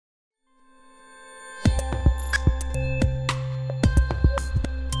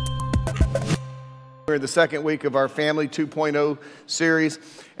We're in the second week of our Family 2.0 series.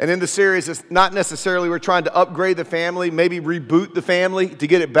 And in the series, it's not necessarily we're trying to upgrade the family, maybe reboot the family to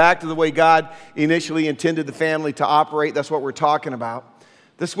get it back to the way God initially intended the family to operate. That's what we're talking about.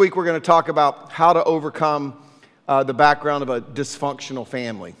 This week, we're going to talk about how to overcome the background of a dysfunctional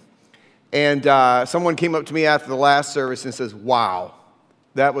family. And someone came up to me after the last service and says, wow,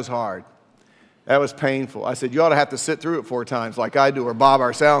 that was hard. That was painful. I said, you ought to have to sit through it 4 times like I do, or Bob,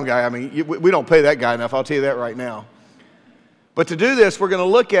 our sound guy. I mean, we don't pay that guy enough. I'll tell you that right now. But to do this, we're going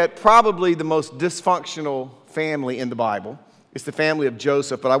to look at probably the most dysfunctional family in the Bible. It's the family of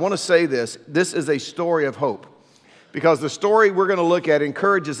Joseph. But I want to say this. This is a story of hope. Because the story we're going to look at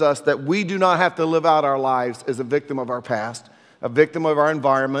encourages us that we do not have to live out our lives as a victim of our past, a victim of our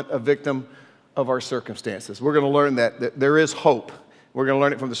environment, a victim of our circumstances. We're going to learn that there is hope. We're going to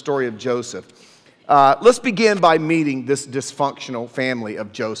learn it from the story of Joseph. Let's begin by meeting this dysfunctional family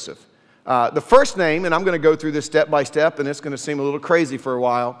of Joseph. The first name, and I'm going to go through this step by step, and it's going to seem a little crazy for a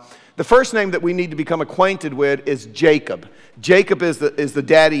while. The first name that we need to become acquainted with is Jacob. Jacob is the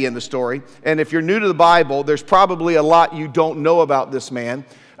daddy in the story. And if you're new to the Bible, there's probably a lot you don't know about this man.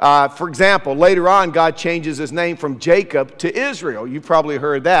 For example, later on, God changes his name from Jacob to Israel. You've probably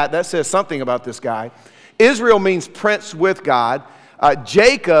heard that. That says something about this guy. Israel means prince with God.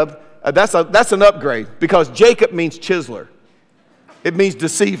 Jacob, that's an upgrade because Jacob means chiseler. It means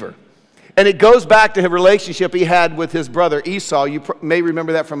deceiver. And it goes back to the relationship he had with his brother Esau. You may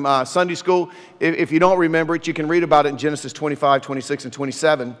remember that from Sunday school. If you don't remember it, you can read about it in Genesis 25, 26, and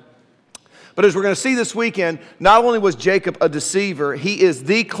 27. But as we're going to see this weekend, not only was Jacob a deceiver, he is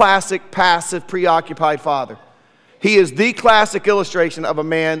the classic passive, preoccupied father. He is the classic illustration of a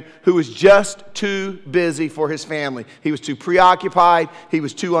man who was just too busy for his family. He was too preoccupied. He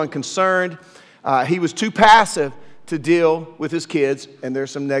was too unconcerned. He was too passive to deal with his kids, and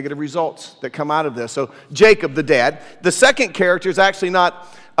there's some negative results that come out of this. So Jacob, the dad. The second character is actually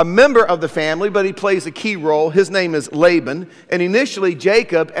not a member of the family, but he plays a key role. His name is Laban. And initially,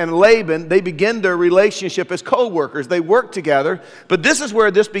 Jacob and Laban, they begin their relationship as co-workers. They work together. But this is where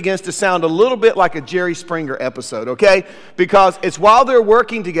this begins to sound a little bit like a Jerry Springer episode, okay? Because it's while they're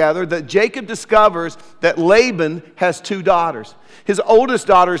working together that Jacob discovers that Laban has 2 daughters. His oldest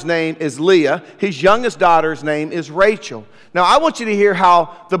daughter's name is Leah. His youngest daughter's name is Rachel. Now, I want you to hear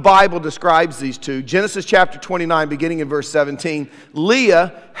how the Bible describes these two. Genesis chapter 29, beginning in verse 17,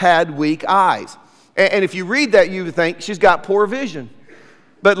 Leah had weak eyes. And if you read that, you would think she's got poor vision.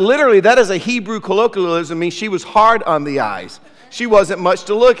 But literally, that is a Hebrew colloquialism, means she was hard on the eyes. She wasn't much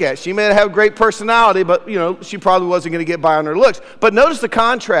to look at. She may have a great personality, but, she probably wasn't going to get by on her looks. But notice the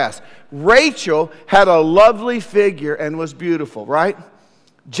contrast. Rachel had a lovely figure and was beautiful, right?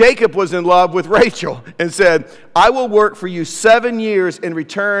 Jacob was in love with Rachel and said, I will work for you 7 years in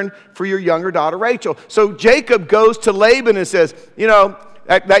return for your younger daughter, Rachel. So Jacob goes to Laban and says,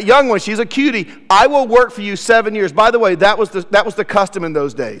 that young one, she's a cutie. I will work for you 7 years. By the way, that was the custom in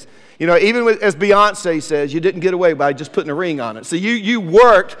those days. Even as Beyonce says, you didn't get away by just putting a ring on it. So you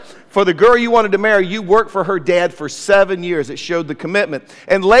worked for the girl you wanted to marry. You worked for her dad for 7 years. It showed the commitment.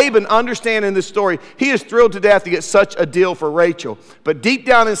 And Laban, understanding this story, he is thrilled to death to get such a deal for Rachel. But deep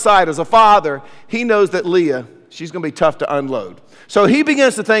down inside, as a father, he knows that Leah, she's going to be tough to unload. So he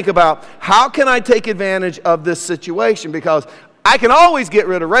begins to think about, how can I take advantage of this situation? Because I can always get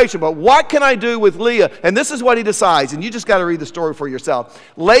rid of Rachel, but what can I do with Leah? And this is what he decides, and you just got to read the story for yourself.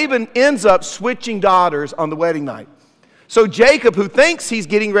 Laban ends up switching daughters on the wedding night. So Jacob, who thinks he's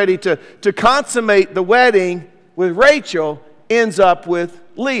getting ready to consummate the wedding with Rachel, ends up with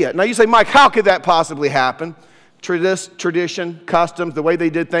Leah. Now you say, Mike, how could that possibly happen? Tradition, customs, the way they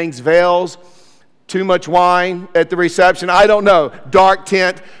did things, veils, too much wine at the reception, I don't know, dark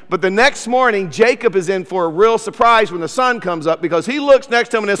tent. But the next morning, Jacob is in for a real surprise when the sun comes up, because he looks next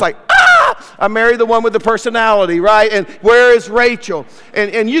to him and it's like, I married the one with the personality, right? And where is Rachel?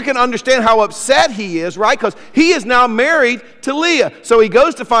 And you can understand how upset he is, right? Because he is now married to Leah. So he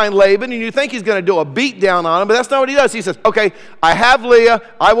goes to find Laban, and you think he's going to do a beat down on him, but that's not what he does. He says, okay, I have Leah,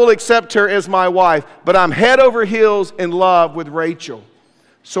 I will accept her as my wife, but I'm head over heels in love with Rachel.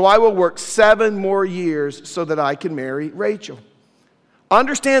 So I will work 7 more years so that I can marry Rachel.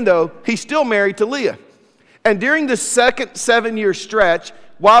 Understand, though, he's still married to Leah. And during the second 7-year stretch,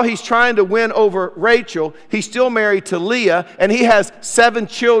 while he's trying to win over Rachel, he's still married to Leah, and he has 7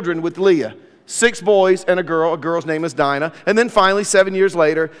 children with Leah. 6 boys and a girl. A girl's name is Dinah. And then finally, 7 years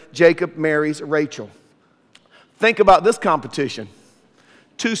later, Jacob marries Rachel. Think about this competition.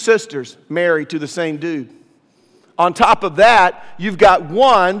 2 sisters married to the same dude. On top of that, you've got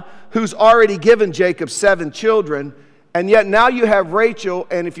one who's already given Jacob 7 children, And yet now you have Rachel,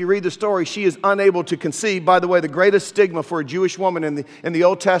 and if you read the story, she is unable to conceive. By the way, the greatest stigma for a Jewish woman in the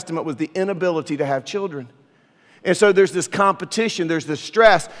Old Testament was the inability to have children. And so there's this competition, there's this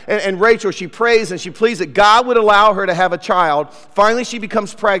stress. And Rachel, she prays and she pleads that God would allow her to have a child. Finally, she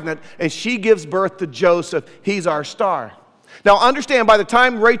becomes pregnant, and she gives birth to Joseph. He's our star. Now understand, by the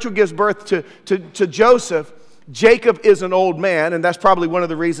time Rachel gives birth to Joseph, Jacob is an old man, and that's probably one of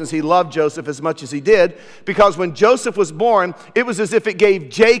the reasons he loved Joseph as much as he did, because when Joseph was born, it was as if it gave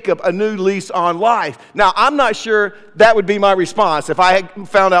Jacob a new lease on life. Now, I'm not sure that would be my response if I had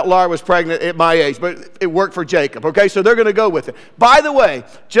found out Laura was pregnant at my age, but it worked for Jacob, okay? So they're going to go with it. By the way,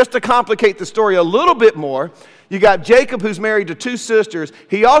 just to complicate the story a little bit more, you got Jacob, who's married to 2 sisters.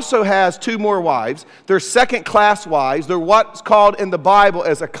 He also has 2 more wives. They're second-class wives. They're what's called in the Bible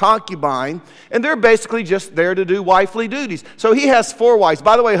as a concubine, and they're basically just there to do wifely duties. So he has 4 wives.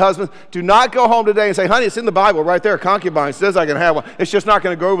 By the way, husbands, do not go home today and say, honey, it's in the Bible right there. Concubine says I can have one. It's just not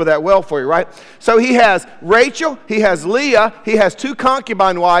going to go over that well for you, right? So he has Rachel, he has Leah, he has 2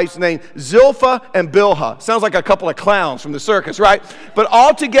 concubine wives named Zilpah and Bilhah. Sounds like a couple of clowns from the circus, right? But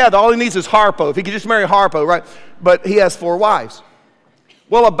all together, all he needs is Harpo. If he could just marry Harpo, right? But he has 4 wives.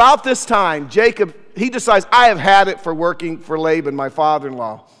 Well, about this time, Jacob, he decides, I have had it for working for Laban, my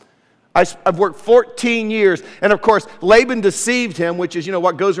father-in-law. I've worked 14 years. And of course, Laban deceived him, which is,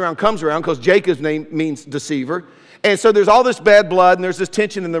 what goes around comes around, because Jacob's name means deceiver. And so there's all this bad blood, and there's this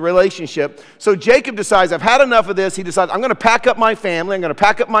tension in the relationship. So Jacob decides, I've had enough of this. He decides, I'm going to pack up my family. I'm going to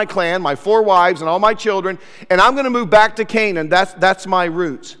pack up my clan, my 4 wives, and all my children, and I'm going to move back to Canaan. That's my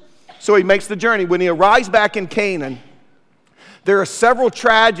roots. So he makes the journey. When he arrives back in Canaan, there are several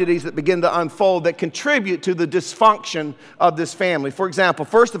tragedies that begin to unfold that contribute to the dysfunction of this family. For example,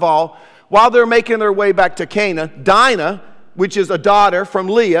 first of all, while they're making their way back to Canaan, Dinah, which is a daughter from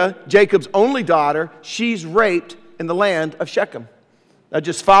Leah, Jacob's only daughter, she's raped in the land of Shechem. Now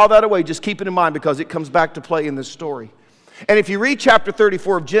just file that away. Just keep it in mind because it comes back to play in this story. And if you read chapter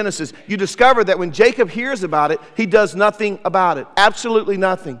 34 of Genesis, you discover that when Jacob hears about it, he does nothing about it. Absolutely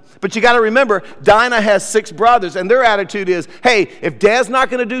nothing. But you got to remember, Dinah has 6 brothers, and their attitude is, hey, if Dad's not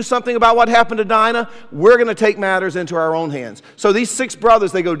going to do something about what happened to Dinah, we're going to take matters into our own hands. So these 6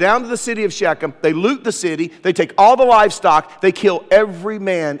 brothers, they go down to the city of Shechem, they loot the city, they take all the livestock, they kill every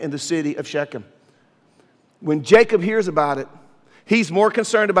man in the city of Shechem. When Jacob hears about it, he's more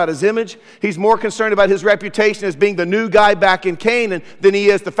concerned about his image. He's more concerned about his reputation as being the new guy back in Canaan than he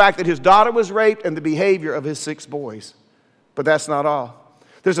is the fact that his daughter was raped and the behavior of his 6 boys. But that's not all.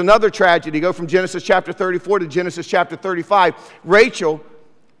 There's another tragedy. Go from Genesis chapter 34 to Genesis chapter 35. Rachel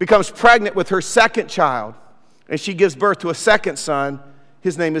becomes pregnant with her 2nd child, and she gives birth to a 2nd son.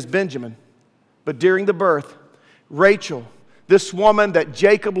 His name is Benjamin. But during the birth, Rachel, this woman that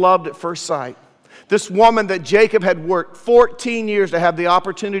Jacob loved at first sight, this woman that Jacob had worked 14 years to have the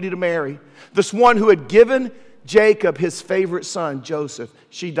opportunity to marry, this one who had given Jacob his favorite son, Joseph,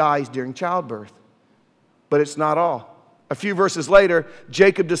 she dies during childbirth. But it's not all. A few verses later,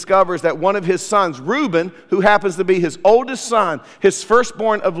 Jacob discovers that one of his sons, Reuben, who happens to be his oldest son, his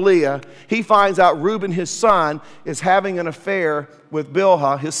firstborn of Leah, he finds out Reuben, his son, is having an affair with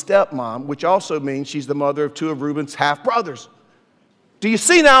Bilhah, his stepmom, which also means she's the mother of 2 of Reuben's half-brothers. Do you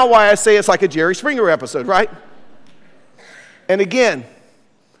see now why I say it's like a Jerry Springer episode, right? And again,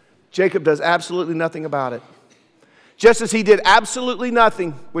 Jacob does absolutely nothing about it. Just as he did absolutely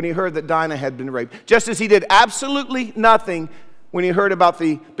nothing when he heard that Dinah had been raped. Just as he did absolutely nothing when he heard about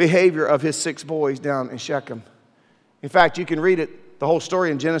the behavior of his 6 boys down in Shechem. In fact, you can read it, the whole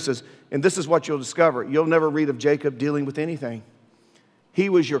story in Genesis, and this is what you'll discover. You'll never read of Jacob dealing with anything. He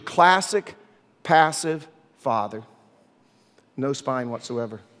was your classic passive father. No spine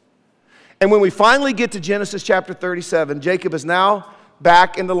whatsoever. And when we finally get to Genesis chapter 37, Jacob is now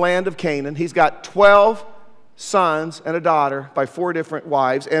back in the land of Canaan. He's got 12 sons and a daughter by 4 different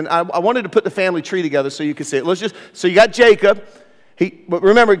wives. And I wanted to put the family tree together so you can see it. So you got Jacob. But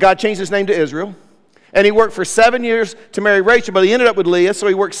remember, God changed his name to Israel. And he worked for 7 years to marry Rachel, but he ended up with Leah, so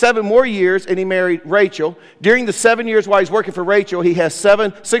he worked 7 more years, and he married Rachel. During the 7 years while he's working for Rachel, he has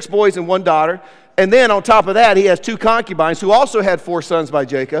 6 boys and 1 daughter. And then on top of that, he has 2 concubines who also had 4 sons by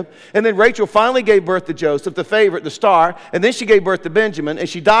Jacob. And then Rachel finally gave birth to Joseph, the favorite, the star. And then she gave birth to Benjamin, and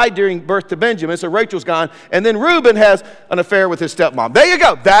she died during birth to Benjamin, so Rachel's gone. And then Reuben has an affair with his stepmom. There you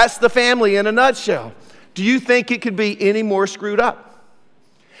go. That's the family in a nutshell. Do you think it could be any more screwed up?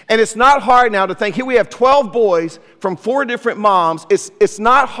 And it's not hard now to think, here we have 12 boys from 4 different moms. It's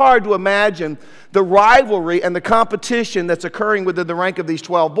not hard to imagine the rivalry and the competition that's occurring within the rank of these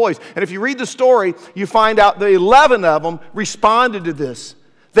 12 boys. And if you read the story, you find out that 11 of them responded to this.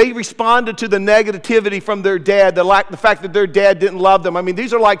 They responded to the negativity from their dad, the fact that their dad didn't love them. I mean,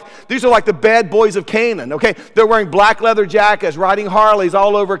 these are like the bad boys of Canaan, okay? They're wearing black leather jackets, riding Harleys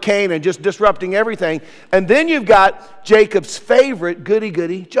all over Canaan, just disrupting everything. And then you've got Jacob's favorite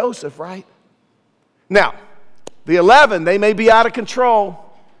goody-goody, Joseph, right? Now, the 11, they may be out of control,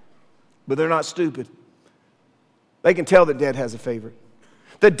 but they're not stupid. They can tell that dad has a favorite.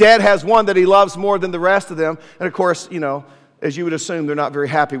 That dad has one that he loves more than the rest of them. And of course, as you would assume, they're not very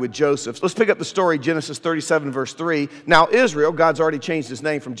happy with Joseph. So let's pick up the story, Genesis 37, verse 3. Now Israel, God's already changed his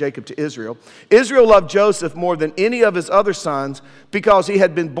name from Jacob to Israel. Israel loved Joseph more than any of his other sons because he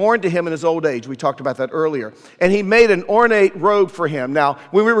had been born to him in his old age. We talked about that earlier. And he made an ornate robe for him. Now,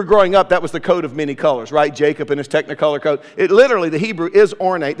 when we were growing up, that was the coat of many colors, right? Jacob in his Technicolor coat. It literally, the Hebrew is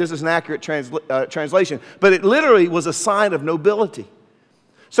ornate. This is an accurate translation. But it literally was a sign of nobility.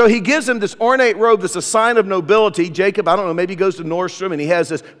 So he gives him this ornate robe that's a sign of nobility. Jacob, I don't know, maybe he goes to Nordstrom and he has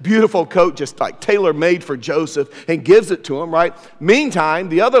this beautiful coat just like tailor-made for Joseph and gives it to him, right? Meantime,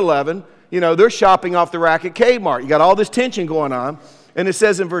 the other 11, they're shopping off the rack at Kmart. You got all this tension going on. And it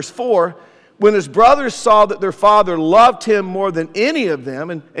says in verse 4, when his brothers saw that their father loved him more than any of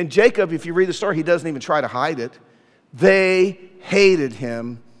them, and Jacob, if you read the story, he doesn't even try to hide it, they hated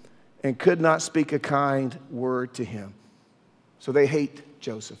him and could not speak a kind word to him. So they hate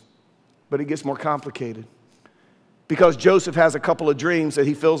Joseph. But it gets more complicated because Joseph has a couple of dreams that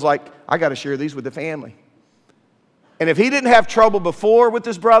he feels like, I got to share these with the family. And if he didn't have trouble before with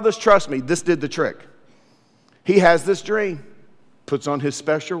his brothers, trust me, this did the trick. He has this dream, puts on his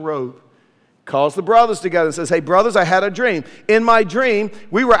special robe, calls the brothers together and says, hey, brothers, I had a dream. In my dream,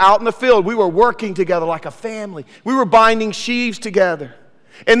 we were out in the field. We were working together like a family. We were binding sheaves together.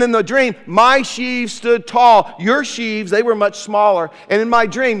 And in the dream, my sheaves stood tall. Your sheaves, they were much smaller. And in my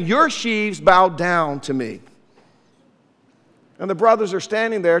dream, your sheaves bowed down to me. And the brothers are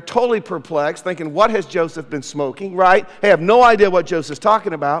standing there totally perplexed, thinking, what has Joseph been smoking, right? They have no idea what Joseph's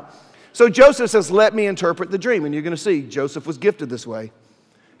talking about. So Joseph says, let me interpret the dream. And you're going to see, Joseph was gifted this way.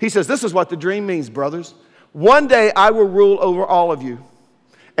 He says, this is what the dream means, brothers. One day I will rule over all of you,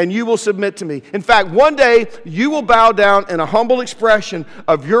 and you will submit to me. In fact, one day you will bow down in a humble expression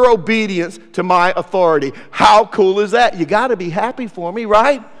of your obedience to my authority. How cool is that? You got to be happy for me,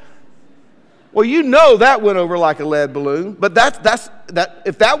 right? Well, that went over like a lead balloon. But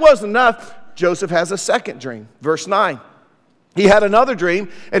if that wasn't enough, Joseph has a second dream. Verse 9. He had another dream,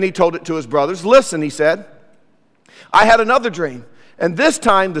 and he told it to his brothers. Listen, he said, I had another dream, and this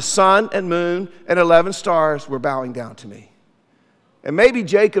time the sun and moon and 11 stars were bowing down to me. And maybe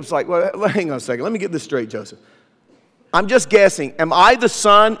Jacob's like, well, hang on a second. Let me get this straight, Joseph. I'm just guessing. Am I the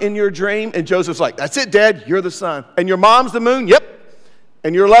sun in your dream? And Joseph's like, that's it, Dad. You're the sun. And your mom's the moon? Yep.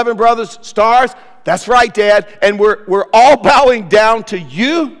 And your 11 brothers, stars? That's right, Dad. And we're all bowing down to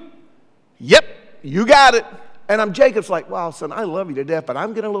you? Yep. You got it. And Jacob's like, wow, son, I love you to death, but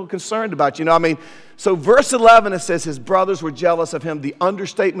I'm getting a little concerned about you. So verse 11, it says his brothers were jealous of him. The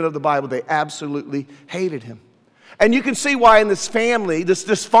understatement of the Bible, they absolutely hated him. And you can see why in this family, this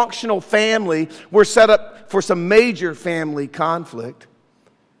dysfunctional family, we're set up for some major family conflict.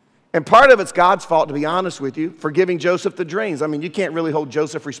 And part of it's God's fault, to be honest with you, for giving Joseph the dreams. You can't really hold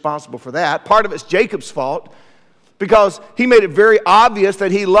Joseph responsible for that. Part of it's Jacob's fault because he made it very obvious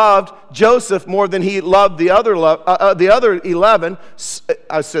that he loved Joseph more than he loved the other 11.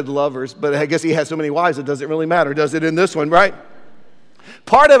 I said lovers, but I guess he has so many wives it doesn't really matter, does it, in this one, right?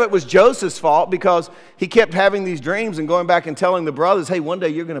 Part of it was Joseph's fault because he kept having these dreams and going back and telling the brothers, hey, one day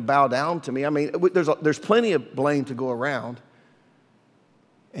you're going to bow down to me. There's plenty of blame to go around.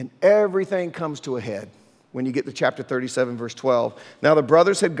 And everything comes to a head when you get to chapter 37, verse 12. Now the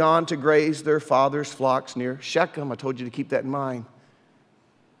brothers had gone to graze their father's flocks near Shechem. I told you to keep that in mind.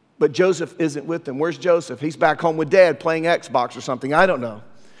 But Joseph isn't with them. Where's Joseph? He's back home with Dad playing Xbox or something. I don't know.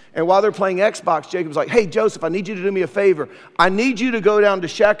 And while they're playing Xbox, Jacob's like, hey, Joseph, I need you to do me a favor. I need you to go down to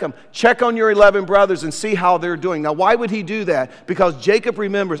Shechem, check on your 11 brothers and see how they're doing. Now, why would he do that? Because Jacob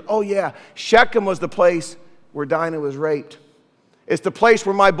remembers, oh, yeah, Shechem was the place where Dinah was raped. It's the place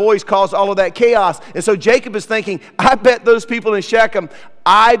where my boys caused all of that chaos. And so Jacob is thinking, I bet those people in Shechem,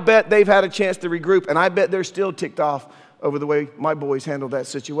 I bet they've had a chance to regroup, and I bet they're still ticked off over the way my boys handled that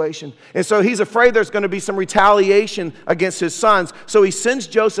situation. And so he's afraid there's going to be some retaliation against his sons. So he sends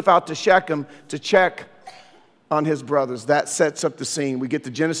Joseph out to Shechem to check on his brothers. That sets up the scene. We get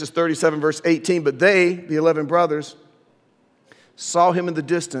to Genesis 37, verse 18. But they, the 11 brothers, saw him in the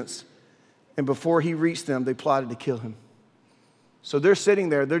distance, and before he reached them, they plotted to kill him. So they're sitting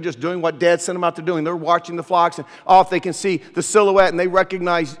there. They're just doing what Dad sent them out to do. They're watching the flocks, and off they can see the silhouette, and they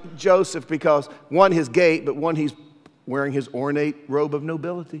recognize Joseph because, one, his gait, but one, he's wearing his ornate robe of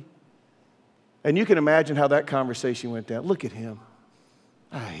nobility. And you can imagine how that conversation went down. Look at him.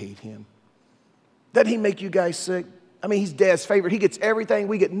 I hate him. Doesn't he make you guys sick? I mean, he's Dad's favorite. He gets everything.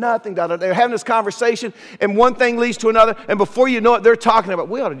 We get nothing. They're having this conversation, and one thing leads to another. And before you know it, they're talking about,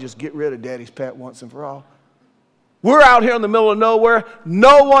 we ought to just get rid of Daddy's pet once and for all. We're out here in the middle of nowhere.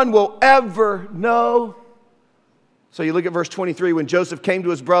 No one will ever know. So you look at verse 23. When Joseph came to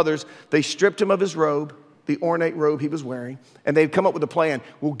his brothers, they stripped him of his robe, the ornate robe he was wearing, and they'd come up with a plan.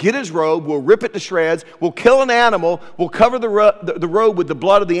 We'll get his robe, we'll rip it to shreds, we'll kill an animal, we'll cover the robe with the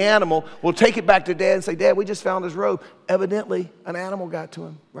blood of the animal, we'll take it back to Dad and say, Dad, we just found his robe. Evidently, an animal got to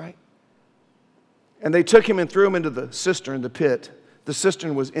him, right? And they took him and threw him into the cistern, the pit. The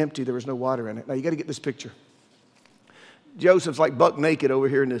cistern was empty, there was no water in it. Now you got to get this picture. Joseph's like buck naked over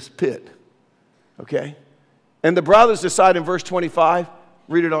here in this pit, okay? And the brothers decide in verse 25,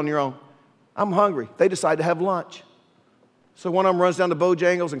 read it on your own, I'm hungry. They decide to have lunch. So one of them runs down to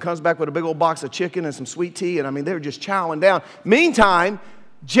Bojangles and comes back with a big old box of chicken and some sweet tea. And I mean, they're just chowing down. Meantime,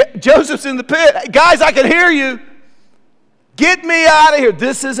 Joseph's in the pit. Hey, guys, I can hear you. Get me out of here.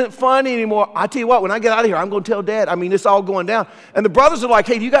 This isn't funny anymore. I tell you what, when I get out of here, I'm going to tell Dad. I mean, it's all going down. And the brothers are like,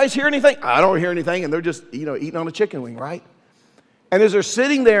 hey, do you guys hear anything? I don't hear anything. And they're just, eating on a chicken wing, right? And as they're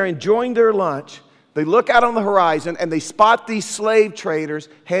sitting there enjoying their lunch, they look out on the horizon and they spot these slave traders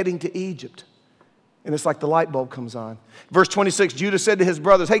heading to Egypt. And it's like the light bulb comes on. Verse 26, Judah said to his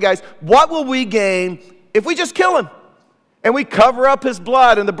brothers, hey guys, what will we gain if we just kill him? And we cover up his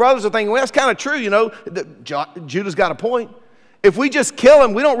blood. And the brothers are thinking, well, that's kind of true, Judah's got a point. If we just kill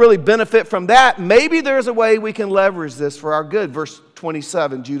him, we don't really benefit from that. Maybe there's a way we can leverage this for our good. Verse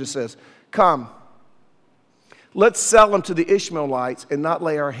 27, Judah says, come. Let's sell him to the Ishmaelites and not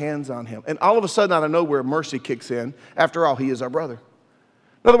lay our hands on him. And all of a sudden, out of nowhere, mercy kicks in. After all, he is our brother.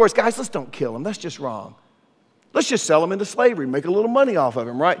 In other words, guys, let's don't kill him. That's just wrong. Let's just sell him into slavery, make a little money off of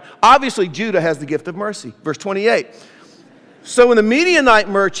him, right? Obviously, Judah has the gift of mercy. Verse 28. So when the Midianite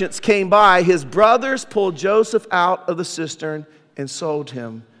merchants came by, his brothers pulled Joseph out of the cistern and sold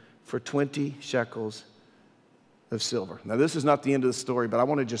him for 20 shekels of silver. Now, this is not the end of the story, but I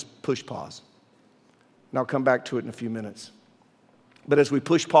want to just push pause. And I'll come back to it in a few minutes. But as we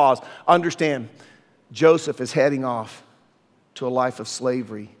push pause, understand Joseph is heading off to a life of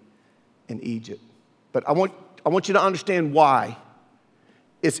slavery in Egypt. But I want you to understand why.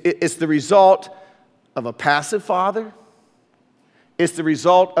 It's the result of a passive father. It's the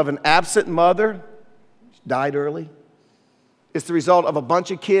result of an absent mother, died early. It's the result of a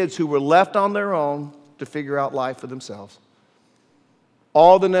bunch of kids who were left on their own to figure out life for themselves.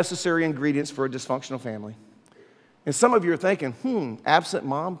 All the necessary ingredients for a dysfunctional family. And some of you are thinking, absent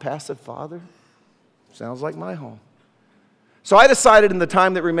mom, passive father? Sounds like my home. So I decided in the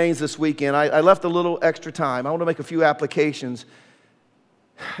time that remains this weekend, I left a little extra time. I want to make a few applications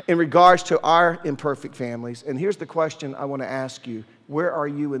in regards to our imperfect families. And here's the question I want to ask you. Where are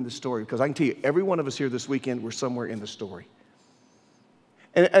you in the story? Because I can tell you, every one of us here this weekend, we're somewhere in the story.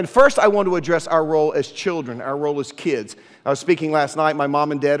 And first, I want to address our role as children, our role as kids. I was speaking last night. My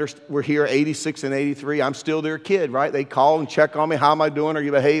mom and dad were here, 86 and 83. I'm still their kid, right? They call and check on me. How am I doing? Are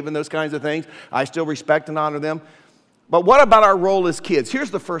you behaving? Those kinds of things. I still respect and honor them. But what about our role as kids?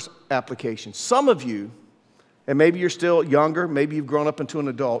 Here's the first application. Some of you, and maybe you're still younger, maybe you've grown up into an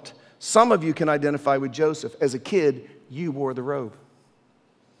adult, some of you can identify with Joseph. As a kid, you wore the robe.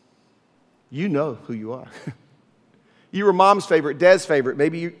 You know who you are. You were mom's favorite, dad's favorite.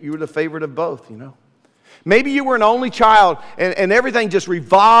 Maybe you were the favorite of both, Maybe you were an only child and everything just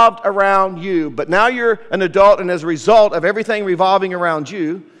revolved around you. But now you're an adult, and as a result of everything revolving around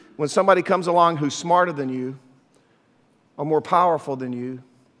you, when somebody comes along who's smarter than you, or more powerful than you,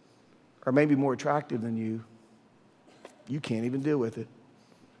 or maybe more attractive than you can't even deal with it.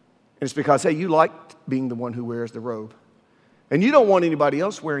 And it's because, hey, you like being the one who wears the robe. And you don't want anybody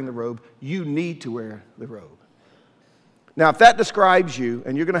else wearing the robe. You need to wear the robe. Now, if that describes you,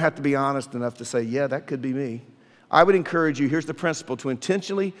 and you're going to have to be honest enough to say, yeah, that could be me, I would encourage you, here's the principle, to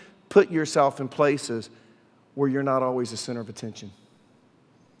intentionally put yourself in places where you're not always the center of attention.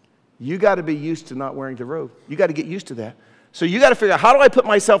 You got to be used to not wearing the robe. You got to get used to that. So you got to figure out, how do I put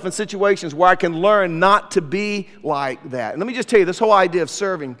myself in situations where I can learn not to be like that? And let me just tell you, this whole idea of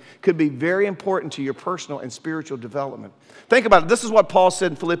serving could be very important to your personal and spiritual development. Think about it. This is what Paul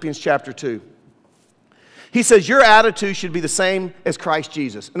said in Philippians chapter 2. He says, your attitude should be the same as Christ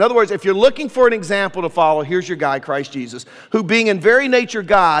Jesus. In other words, if you're looking for an example to follow, here's your guy, Christ Jesus, who being in very nature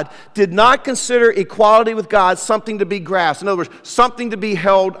God, did not consider equality with God something to be grasped. In other words, something to be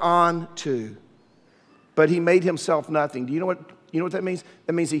held on to. But he made himself nothing. Do you know what that means?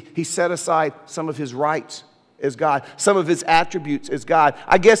 That means he set aside some of his rights as God. Some of his attributes as God.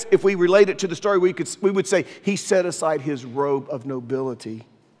 I guess if we relate it to the story, we would say he set aside his robe of nobility,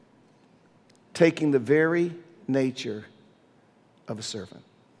 taking the very nature of a servant.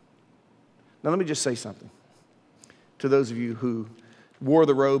 Now let me just say something to those of you who wore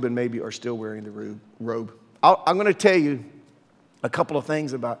the robe and maybe are still wearing the robe. I'm going to tell you a couple of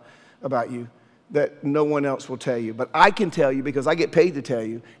things about you that no one else will tell you. But I can tell you because I get paid to tell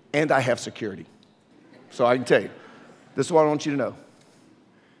you, and I have security. So I can tell you. This is what I want you to know.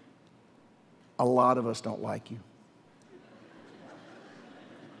 A lot of us don't like you.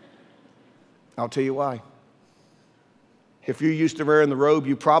 I'll tell you why. If you're used to wearing the robe,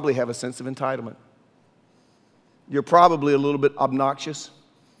 you probably have a sense of entitlement. You're probably a little bit obnoxious.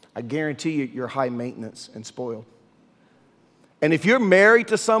 I guarantee you, you're high maintenance and spoiled. And if you're married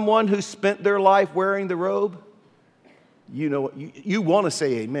to someone who spent their life wearing the robe, you know, you want to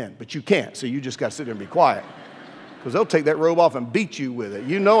say amen, but you can't, so you just got to sit there and be quiet. Because they'll take that robe off and beat you with it.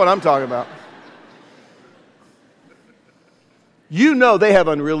 You know what I'm talking about. You know they have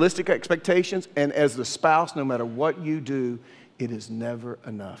unrealistic expectations, and as the spouse, no matter what you do, it is never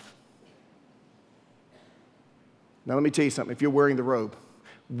enough. Now let me tell you something. If you're wearing the robe,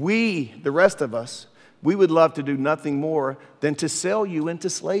 the rest of us, we would love to do nothing more than to sell you into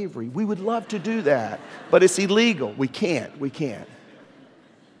slavery. We would love to do that, but it's illegal. We can't.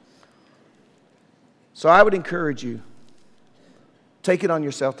 So I would encourage you, take it on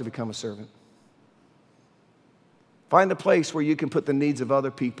yourself to become a servant. Find a place where you can put the needs of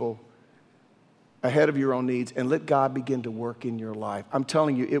other people ahead of your own needs and let God begin to work in your life. I'm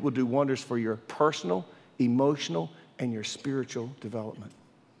telling you, it will do wonders for your personal, emotional, and your spiritual development.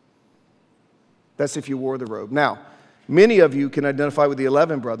 That's if you wore the robe. Now, many of you can identify with the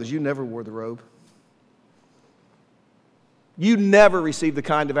 11 brothers. You never wore the robe. You never received the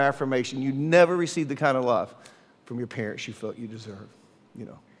kind of affirmation. You never received the kind of love from your parents you felt you deserved, you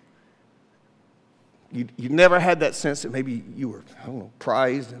know. You never had that sense that maybe you were,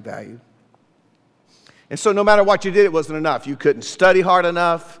 prized and valued. And so no matter what you did, it wasn't enough. You couldn't study hard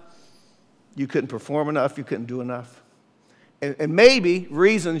enough. You couldn't perform enough. You couldn't do enough. And maybe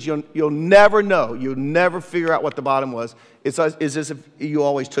reasons you'll never know. You'll never figure out what the bottom was. It's as if you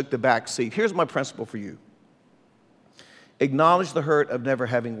always took the back seat. Here's my principle for you. Acknowledge the hurt of never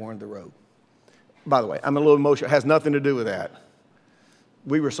having worn the robe. By the way, I'm a little emotional. It has nothing to do with that.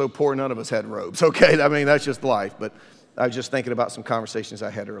 We were so poor, none of us had robes, okay? I mean, that's just life. But I was just thinking about some conversations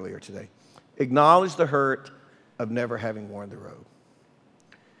I had earlier today. Acknowledge the hurt of never having worn the robe.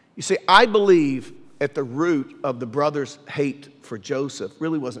 You see, I believe at the root of the brothers' hate for Joseph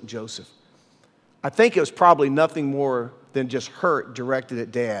really wasn't Joseph. I think it was probably nothing more than just hurt directed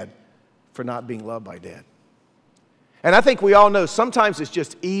at Dad for not being loved by Dad. And I think we all know sometimes it's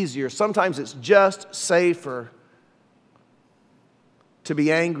just easier, sometimes it's just safer to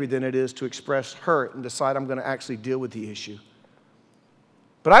be angry than it is to express hurt and decide I'm going to actually deal with the issue.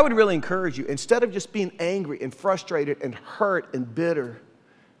 But I would really encourage you, instead of just being angry and frustrated and hurt and bitter,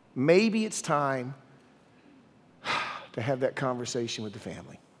 maybe it's time to have that conversation with the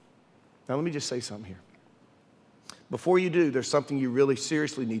family. Now let me just say something here. Before you do, there's something you really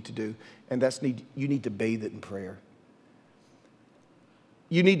seriously need to do, and that's you need to bathe it in prayer.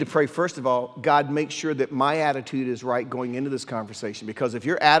 You need to pray, first of all, God, make sure that my attitude is right going into this conversation. Because if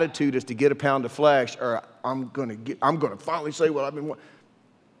your attitude is to get a pound of flesh, or I'm going to finally say what I've been wanting,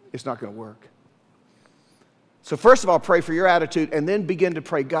 it's not going to work. So first of all, pray for your attitude, and then begin to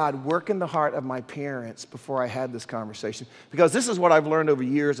pray, God, work in the heart of my parents before I had this conversation. Because this is what I've learned over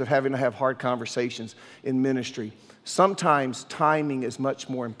years of having to have hard conversations in ministry. Sometimes timing is much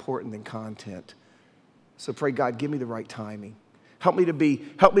more important than content. So pray, God, give me the right timing. Help me to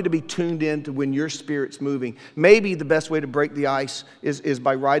be tuned in to when your Spirit's moving. Maybe the best way to break the ice is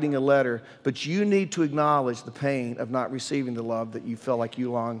by writing a letter, but you need to acknowledge the pain of not receiving the love that you felt like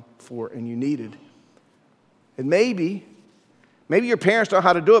you longed for and you needed. And maybe your parents don't know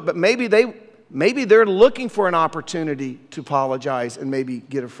how to do it, but maybe they're looking for an opportunity to apologize and maybe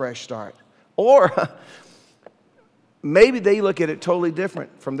get a fresh start. Or maybe they look at it totally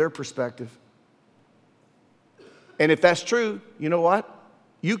different from their perspective. And if that's true, you know what?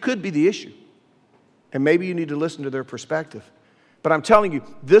 You could be the issue. And maybe you need to listen to their perspective. But I'm telling you,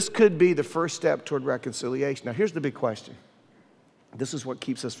 this could be the first step toward reconciliation. Now, here's the big question. This is what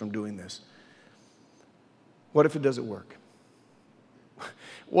keeps us from doing this. What if it doesn't work?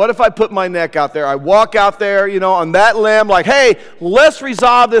 What if I put my neck out there? I walk out there, on that limb like, hey, let's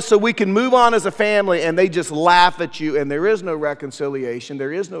resolve this so we can move on as a family. And they just laugh at you, and there is no reconciliation.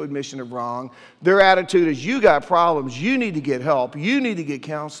 There is no admission of wrong. Their attitude is, you got problems. You need to get help. You need to get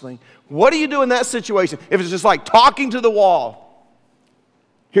counseling. What do you do in that situation? If it's just like talking to the wall,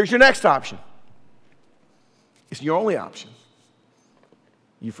 here's your next option. It's your only option.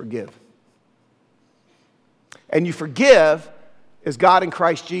 You forgive. And you forgive as God in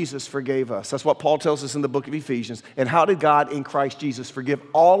Christ Jesus forgave us. That's what Paul tells us in the book of Ephesians. And how did God in Christ Jesus forgive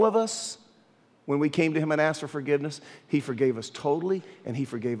all of us when we came to him and asked for forgiveness? He forgave us totally, and he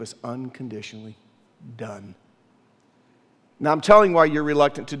forgave us unconditionally. Done. Now, I'm telling you why you're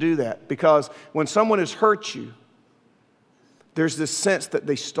reluctant to do that. Because when someone has hurt you, there's this sense that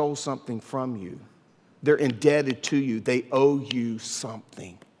they stole something from you. They're indebted to you. They owe you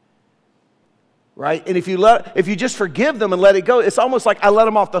something. Right? And if you just forgive them and let it go, it's almost like I let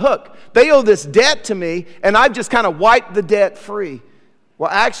them off the hook. They owe this debt to me, and I've just kind of wiped the debt free.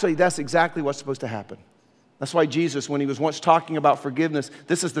 Well, actually, that's exactly what's supposed to happen. That's why Jesus, when he was once talking about forgiveness,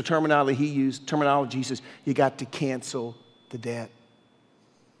 this is the terminology he used. He says, you got to cancel the debt.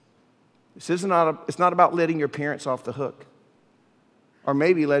 It's not about letting your parents off the hook, or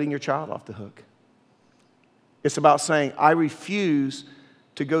maybe letting your child off the hook. It's about saying, I refuse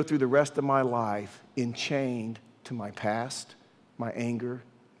to go through the rest of my life enchained to my past, my anger,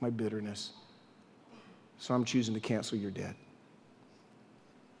 my bitterness. So I'm choosing to cancel your debt.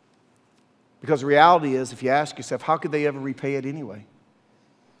 Because the reality is, if you ask yourself, how could they ever repay it anyway?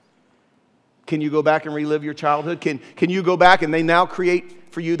 Can you go back and relive your childhood? Can you go back and they now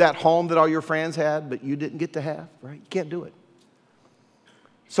create for you that home that all your friends had, but you didn't get to have, right? You can't do it.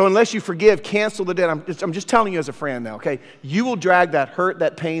 So unless you forgive, cancel the debt. I'm just telling you as a friend now, okay? You will drag that hurt,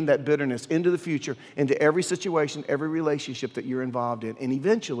 that pain, that bitterness into the future, into every situation, every relationship that you're involved in. And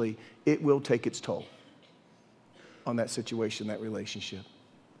eventually, it will take its toll on that situation, that relationship.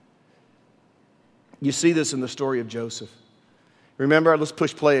 You see this in the story of Joseph. Remember, let's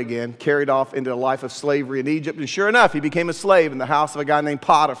push play again, carried off into a life of slavery in Egypt. And sure enough, he became a slave in the house of a guy named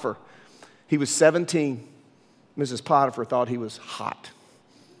Potiphar. He was 17. Mrs. Potiphar thought he was hot.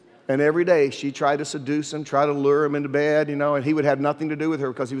 And every day she tried to seduce him, try to lure him into bed, and he would have nothing to do with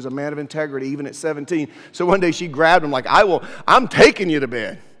her because he was a man of integrity, even at 17. So one day she grabbed him like, I'm taking you to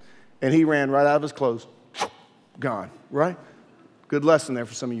bed. And he ran right out of his clothes. Gone, right? Good lesson there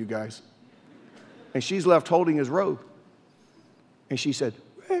for some of you guys. And she's left holding his robe. And she said,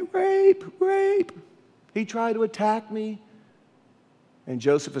 rape. He tried to attack me. And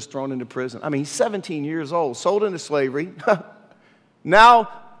Joseph is thrown into prison. He's 17 years old, sold into slavery. Now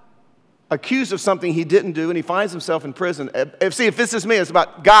accused of something he didn't do, and he finds himself in prison. See, if this is me, it's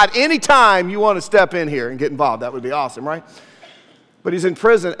about God, anytime you want to step in here and get involved, that would be awesome, right? But he's in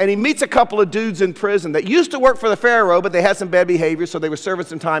prison, and he meets a couple of dudes in prison that used to work for the Pharaoh, but they had some bad behavior, so they were serving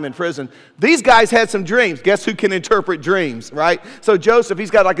some time in prison. These guys had some dreams. Guess who can interpret dreams, right? So Joseph,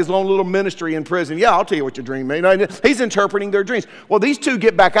 he's got like his own little ministry in prison. Yeah, I'll tell you what your dream means. He's interpreting their dreams. Well, these two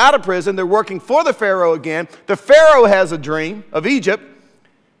get back out of prison. They're working for the Pharaoh again. The Pharaoh has a dream of Egypt.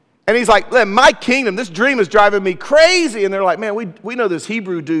 And he's like, my kingdom, this dream is driving me crazy. And they're like, man, we know this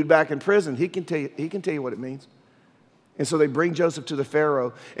Hebrew dude back in prison. He can tell you what it means. And so they bring Joseph to the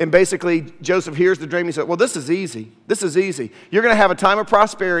Pharaoh. And basically, Joseph hears the dream. He said, well, this is easy. This is easy. You're going to have a time of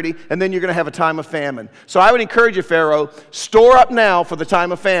prosperity, and then you're going to have a time of famine. So I would encourage you, Pharaoh, store up now for the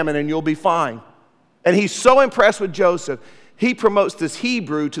time of famine, and you'll be fine. And he's so impressed with Joseph, he promotes this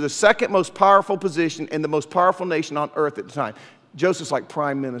Hebrew to the second most powerful position in the most powerful nation on earth at the time. Joseph's like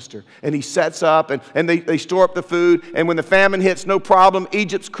prime minister, and he sets up, and they store up the food, and when the famine hits, no problem,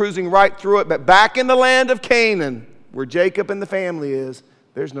 Egypt's cruising right through it, but back in the land of Canaan, where Jacob and the family is,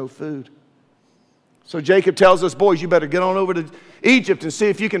 there's no food. So Jacob tells us, boys, you better get on over to Egypt and see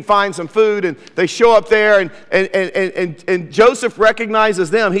if you can find some food, and they show up there, and Joseph recognizes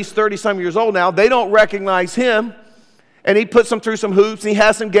them. He's 30-some years old now. They don't recognize him. And he puts them through some hoops, and he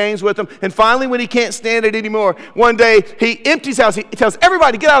has some games with them. And finally, when he can't stand it anymore, one day he empties house. He tells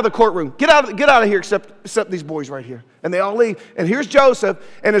everybody, get out of the courtroom. Get out of here except these boys right here. And they all leave. And here's Joseph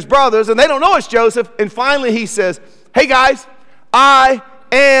and his brothers, and they don't know it's Joseph. And finally he says, hey guys, I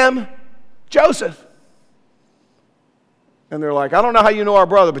am Joseph. And they're like, I don't know how you know our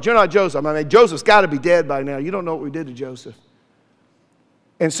brother, but you're not Joseph. Joseph's got to be dead by now. You don't know what we did to Joseph.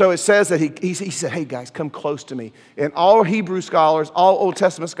 And so it says that he said, hey guys, come close to me. And all Hebrew scholars, all Old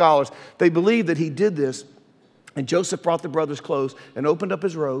Testament scholars, they believe that he did this. And Joseph brought the brothers close and opened up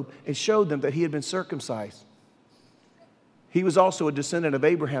his robe and showed them that he had been circumcised. He was also a descendant of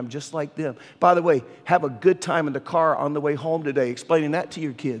Abraham, just like them. By the way, have a good time in the car on the way home today, explaining that to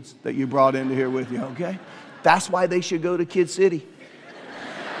your kids that you brought into here with you, okay? That's why they should go to Kid City.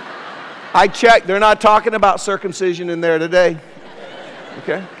 I checked. They're not talking about circumcision in there today,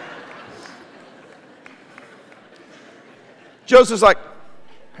 okay? Joseph's like,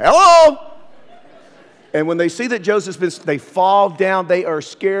 hello? And when they see that they fall down. They are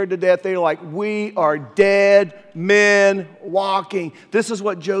scared to death. They're like, we are dead men walking. This is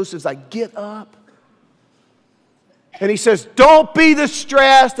what Joseph's like, get up. And he says, don't be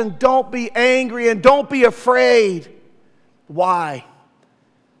distressed and don't be angry and don't be afraid. Why?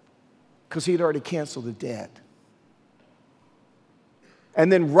 Because he'd already canceled the debt.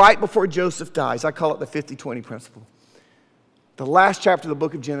 And then right before Joseph dies, I call it the 50-20 principle. The last chapter of the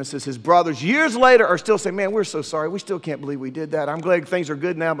book of Genesis, his brothers years later are still saying, man, we're so sorry. We still can't believe we did that. I'm glad things are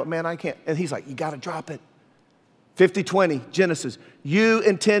good now, but man, I can't. And he's like, you got to drop it. 50-20, Genesis. You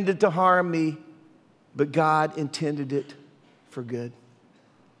intended to harm me, but God intended it for good.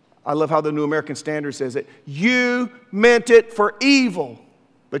 I love how the New American Standard says it. You meant it for evil.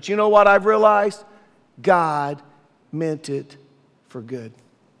 But you know what I've realized? God meant it for good.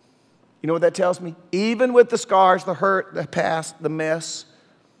 You know what that tells me? Even with the scars, the hurt, the past, the mess,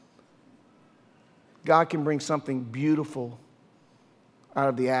 God can bring something beautiful out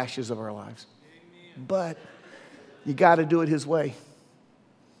of the ashes of our lives. Amen. But you got to do it His way.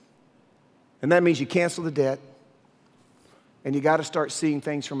 And that means you cancel the debt. And you got to start seeing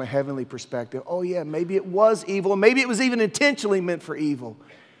things from a heavenly perspective. Oh yeah, maybe it was evil. Maybe it was even intentionally meant for evil.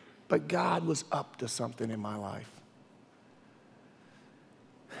 But God was up to something in my life.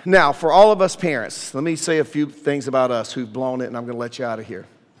 Now, for all of us parents, let me say a few things about us who've blown it, and I'm going to let you out of here.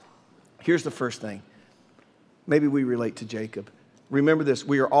 Here's the first thing. Maybe we relate to Jacob. Remember this,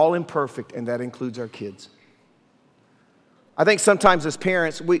 we are all imperfect, and that includes our kids. I think sometimes as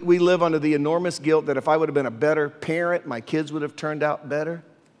parents, we live under the enormous guilt that if I would have been a better parent, my kids would have turned out better.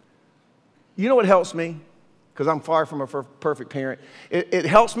 You know what helps me? Because I'm far from a perfect parent. It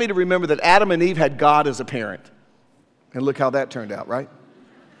helps me to remember that Adam and Eve had God as a parent. And look how that turned out, right?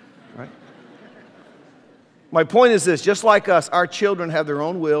 Right? My point is this, just like us, our children have their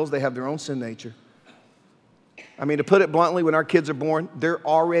own wills, they have their own sin nature. I mean, to put it bluntly, when our kids are born, they're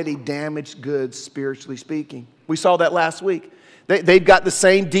already damaged goods, spiritually speaking. We saw that last week. They've got the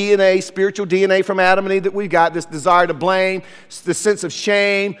same DNA, spiritual DNA from Adam and Eve that we got, this desire to blame, the sense of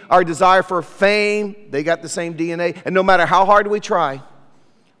shame, our desire for fame. They got the same DNA. And no matter how hard we try,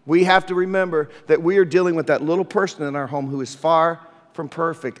 we have to remember that we are dealing with that little person in our home who is far from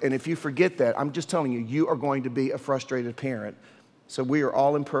perfect. And if you forget that, I'm just telling you, you are going to be a frustrated parent. So we are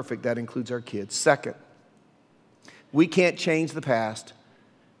all imperfect. That includes our kids. Second, we can't change the past,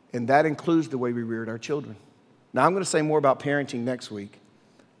 and that includes the way we reared our children. Now, I'm going to say more about parenting next week.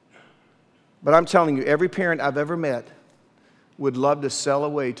 But I'm telling you, every parent I've ever met would love to sail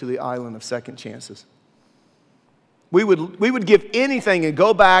away to the island of second chances. We would give anything and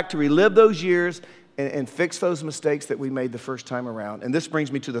go back to relive those years and fix those mistakes that we made the first time around. And this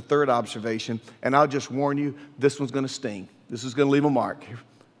brings me to the third observation, and I'll just warn you, this one's going to sting. This is going to leave a mark.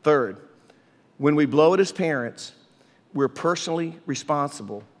 Third, when we blow it as parents, we're personally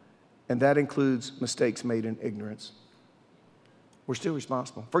responsible, and that includes mistakes made in ignorance. We're still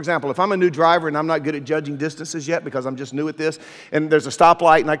responsible. For example, if I'm a new driver and I'm not good at judging distances yet because I'm just new at this, and there's a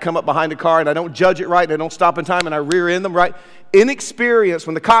stoplight and I come up behind a car and I don't judge it right and I don't stop in time and I rear end them right, inexperience,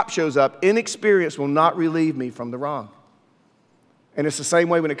 when the cop shows up, inexperience will not relieve me from the wrong. And it's the same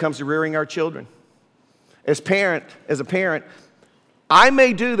way when it comes to rearing our children. As a parent, I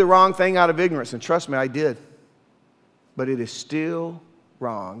may do the wrong thing out of ignorance, and trust me, I did. But it is still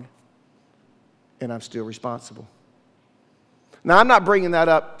wrong, and I'm still responsible. Now, I'm not bringing that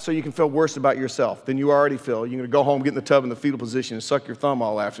up so you can feel worse about yourself than you already feel. You're going to go home, get in the tub in the fetal position, and suck your thumb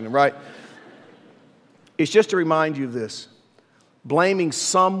all afternoon, right? It's just to remind you of this. Blaming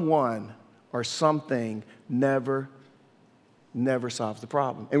someone or something never solves the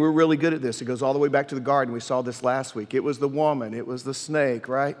problem. And we're really good at this. It goes all the way back to the garden. We saw this last week. It was the woman. It was the snake,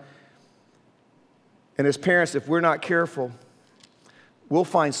 right? And as parents, if we're not careful, we'll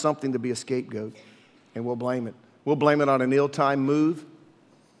find something to be a scapegoat, and we'll blame it. We'll blame it on an ill-timed move.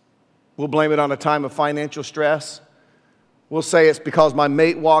 We'll blame it on a time of financial stress. We'll say it's because my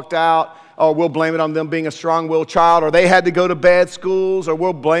mate walked out, or we'll blame it on them being a strong-willed child, or they had to go to bad schools, or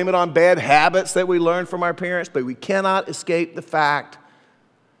we'll blame it on bad habits that we learned from our parents. But we cannot escape the fact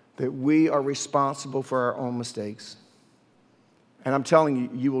that we are responsible for our own mistakes. And I'm telling you,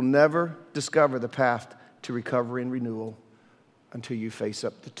 you will never discover the path to recovery and renewal until you face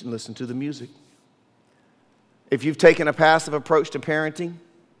up and listen to the music. If you've taken a passive approach to parenting,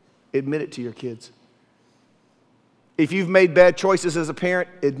 admit it to your kids. If you've made bad choices as a parent,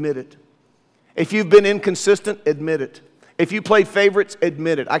 admit it. If you've been inconsistent, admit it. If you play favorites,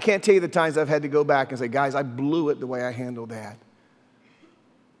 admit it. I can't tell you the times I've had to go back and say, guys, I blew it the way I handled that.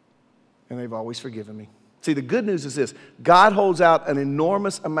 And they've always forgiven me. See, the good news is this. God holds out an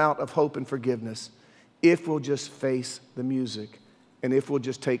enormous amount of hope and forgiveness if we'll just face the music and if we'll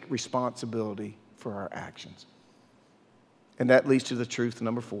just take responsibility for our actions. And that leads to the truth,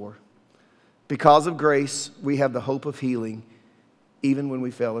 number 4. Because of grace, we have the hope of healing even when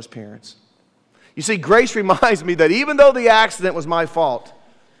we fail as parents. You see, grace reminds me that even though the accident was my fault,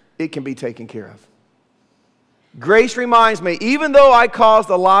 it can be taken care of. Grace reminds me, even though I caused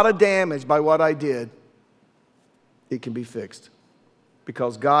a lot of damage by what I did, it can be fixed.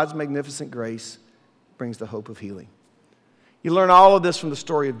 Because God's magnificent grace brings the hope of healing. You learn all of this from the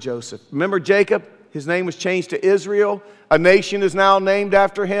story of Joseph. Remember Jacob? His name was changed to Israel. A nation is now named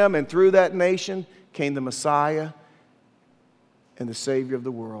after him, and through that nation came the Messiah and the Savior of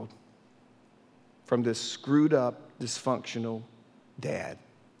the world from this screwed up, dysfunctional dad.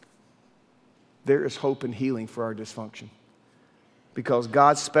 There is hope and healing for our dysfunction because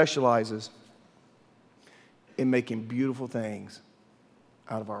God specializes in making beautiful things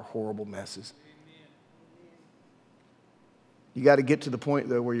out of our horrible messes. You got to get to the point,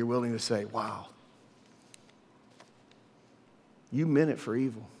 though, where you're willing to say, wow, you meant it for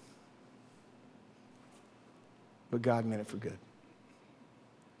evil, but God meant it for good.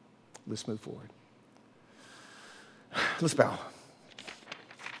 Let's move forward. Let's bow.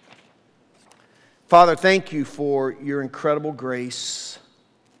 Father, thank you for your incredible grace.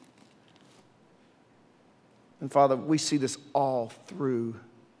 And Father, we see this all through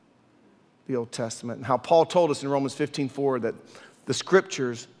the Old Testament and how Paul told us in Romans 15:4 that the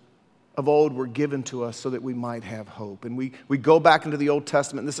scriptures of old were given to us so that we might have hope. And we go back into the Old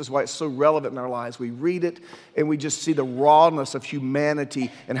Testament, and this is why it's so relevant in our lives. We read it, and we just see the rawness of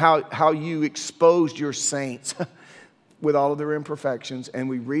humanity and how you exposed your saints with all of their imperfections. And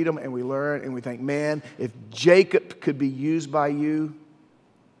we read them, and we learn, and we think, man, if Jacob could be used by you,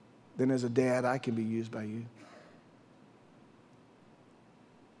 then as a dad, I can be used by you.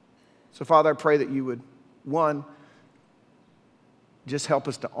 So, Father, I pray that you would, one, just help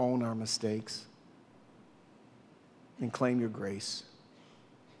us to own our mistakes and claim your grace.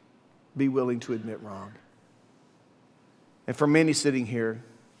 Be willing to admit wrong. And for many sitting here,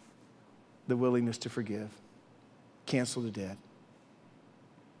 the willingness to forgive. Cancel the debt.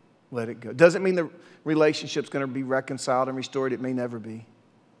 Let it go. Doesn't mean the relationship's going to be reconciled and restored. It may never be.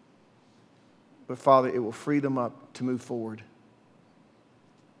 But Father, it will free them up to move forward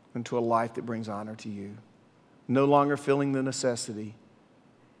into a life that brings honor to you. No longer feeling the necessity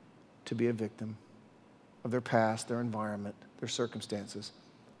to be a victim of their past, their environment, their circumstances,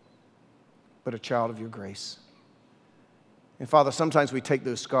 but a child of your grace. And Father, sometimes we take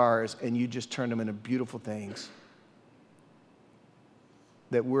those scars and you just turn them into beautiful things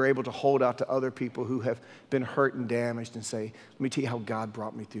that we're able to hold out to other people who have been hurt and damaged and say, let me tell you how God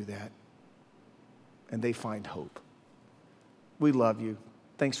brought me through that. And they find hope. We love you.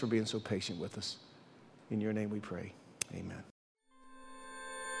 Thanks for being so patient with us. In your name we pray. Amen.